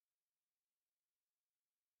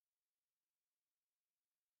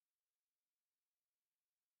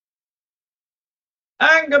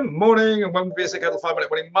And good morning, and welcome to VSA 5-minute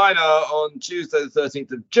winning miner on Tuesday, the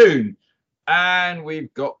 13th of June. And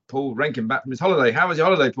we've got Paul Rankin back from his holiday. How was your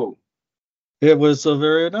holiday, Paul? It was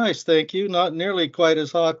very nice, thank you. Not nearly quite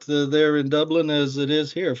as hot there in Dublin as it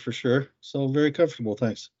is here, for sure. So very comfortable,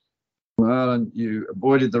 thanks. Well, and you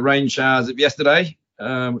avoided the rain showers of yesterday,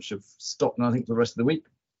 which have stopped, I think, for the rest of the week.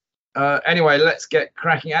 Anyway, let's get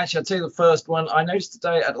cracking. Actually, I'll tell you the first one. I noticed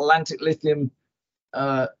today at Atlantic Lithium,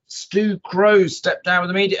 Stu Crowe stepped down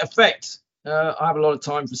with immediate effect. I have a lot of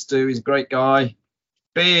time for Stu. He's a great guy,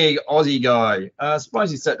 big Aussie guy.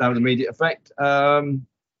 Surprised he stepped down with immediate effect.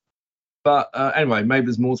 But anyway, maybe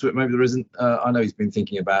there's more to it. Maybe there isn't. I know he's been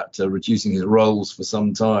thinking about reducing his roles for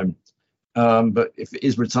some time. But if it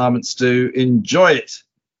is retirement, Stu, enjoy it.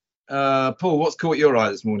 Paul, what's caught your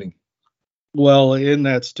eye this morning? Well, in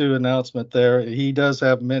that Stu announcement there, he does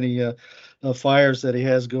have many fires that he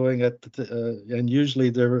has going at, and usually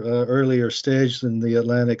they're earlier stage than the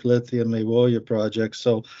Atlantic Lithium Ewoyaa project.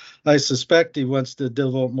 So I suspect he wants to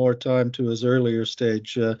devote more time to his earlier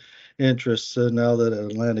stage interests now that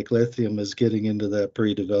Atlantic Lithium is getting into that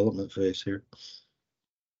pre-development phase here.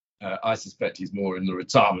 I suspect he's more in the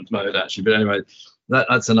retirement mode, actually. But anyway,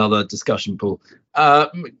 that's another discussion, Paul.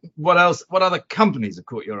 What else? What other companies have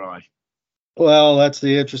caught your eye? Well, that's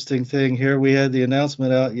the interesting thing here. We had the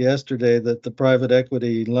announcement out yesterday that the private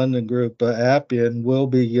equity London group Appian will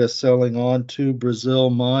be selling on to Brazil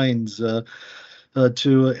Mines to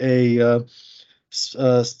a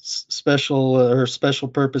special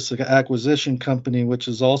purpose acquisition company, which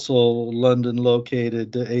is also London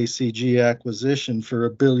located, ACG Acquisition, for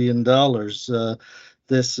 $1 billion.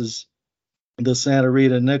 This is the Santa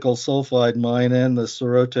Rita nickel sulfide mine and the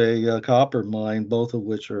Sorote copper mine, both of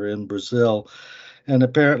which are in Brazil. And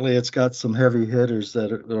apparently it's got some heavy hitters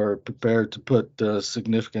that are prepared to put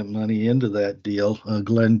significant money into that deal.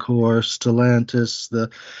 Glencore, Stellantis,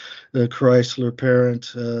 the Chrysler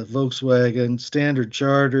parent, Volkswagen, Standard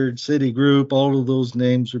Chartered, Citigroup, all of those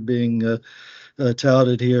names are being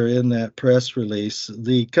touted here in that press release.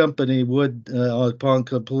 The company would, upon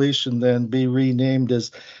completion, then be renamed as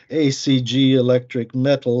ACG Electric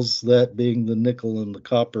Metals, that being the nickel and the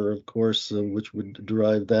copper, of course, which would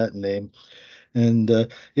derive that name. And it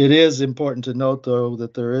is important to note, though,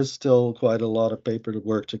 that there is still quite a lot of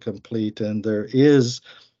paperwork to complete, and there is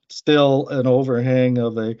still an overhang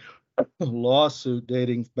of a lawsuit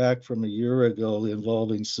dating back from a year ago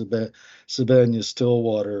involving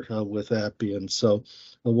Sibanye-Stillwater with Appian. So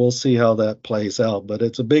we'll see how that plays out. But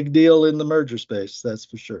it's a big deal in the merger space, that's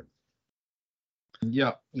for sure.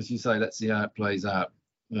 Yeah, as you say, let's see how it plays out.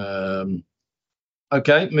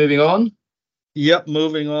 Okay, moving on. Yep,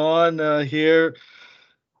 moving on here.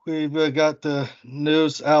 We've got the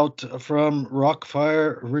news out from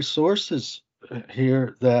Rockfire Resources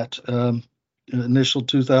here that initial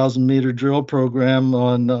 2,000-meter drill program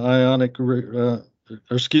on Ionic,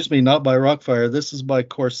 not by Rockfire. This is by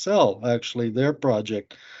Corcel, actually, their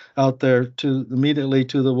project out there immediately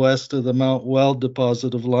to the west of the Mount Weld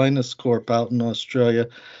deposit of Lynas Corp out in Australia.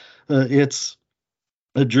 It's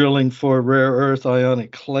drilling for rare earth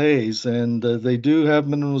ionic clays, and they do have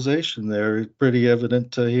mineralization there. It's pretty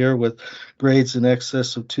evident here with grades in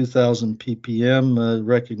excess of 2,000 ppm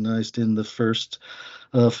recognized in the first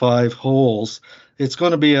 5 holes. It's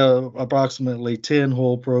going to be approximately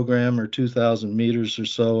 10-hole program or 2,000 meters or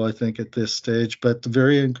so, I think, at this stage, but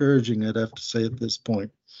very encouraging, I'd have to say, at this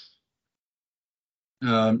point.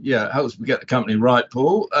 Yeah, it helps we get the company right,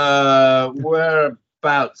 Paul.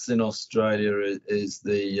 Whereabouts in Australia is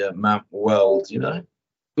the Mount Weld, you know?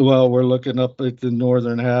 Well, we're looking up at the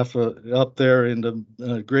northern half, up there in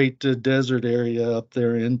the Great Desert area, up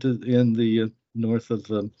there in the north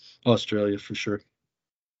of Australia, for sure.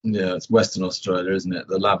 Yeah, it's Western Australia, isn't it?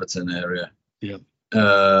 The Laverton area. Yeah.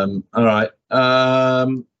 All right.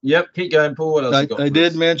 Yep, keep going, Paul. What else you got? I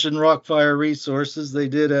did mention Rockfire Resources. They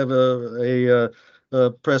did have a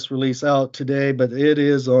press release out today, but it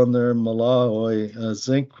is on their Malawi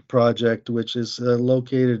zinc project, which is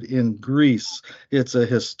located in Greece. It's a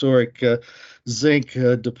historic zinc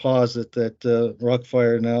deposit that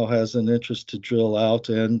Rockfire now has an interest to drill out,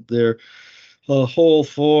 and they're hole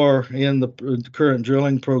 4 in the current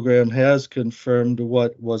drilling program has confirmed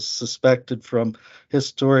what was suspected from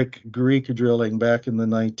historic Greek drilling back in the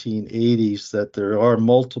 1980s, that there are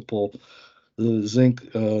multiple zinc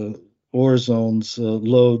ore zones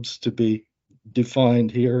lodes to be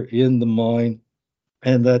defined here in the mine,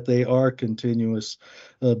 and that they are continuous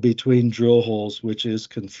between drill holes, which is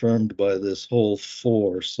confirmed by this hole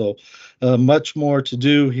 4. So much more to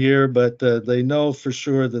do here, but they know for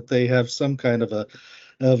sure that they have some kind of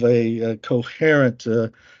a coherent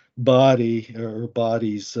body or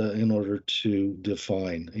bodies in order to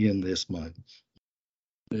define in this mine.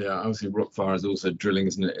 Yeah, obviously Rockfire is also drilling,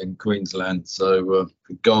 isn't it, in Queensland? So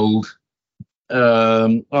for gold.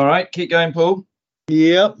 All right, keep going, Paul.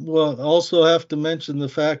 Yep. Well, also have to mention the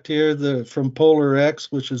fact here that from Polar X,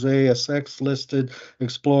 which is ASX listed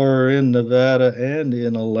explorer in Nevada and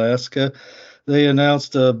in Alaska, they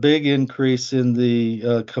announced a big increase in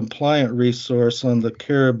the compliant resource on the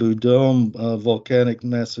Caribou Dome volcanic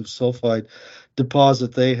massive sulfide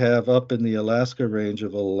deposit they have up in the Alaska range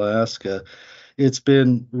of Alaska. It's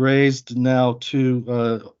been raised now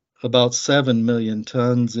to about 7 million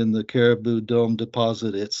tons in the Caribou Dome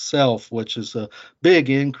deposit itself, which is a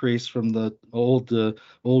big increase from the older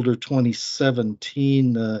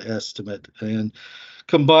 2017 estimate. And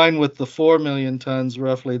combined with the 4 million tons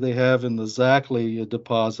roughly they have in the Zackley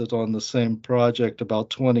deposit on the same project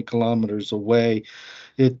about 20 kilometers away,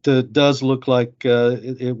 it does look like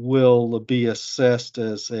it will be assessed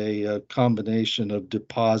as a combination of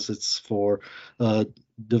deposits for uh,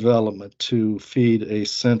 development to feed a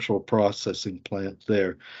central processing plant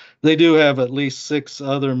there. They do have at least 6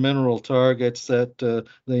 other mineral targets that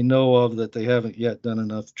they know of that they haven't yet done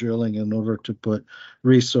enough drilling in order to put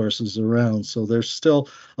resources around. So there's still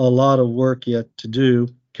a lot of work yet to do.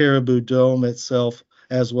 Caribou Dome itself,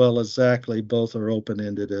 as well as Zackley, both are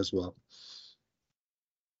open-ended as well.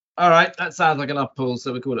 All right, that sounds like enough, Paul.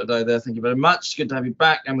 So we call it a day there. Thank you very much. Good to have you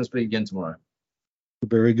back, and we'll speak again tomorrow.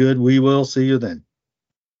 Very good. We will see you then.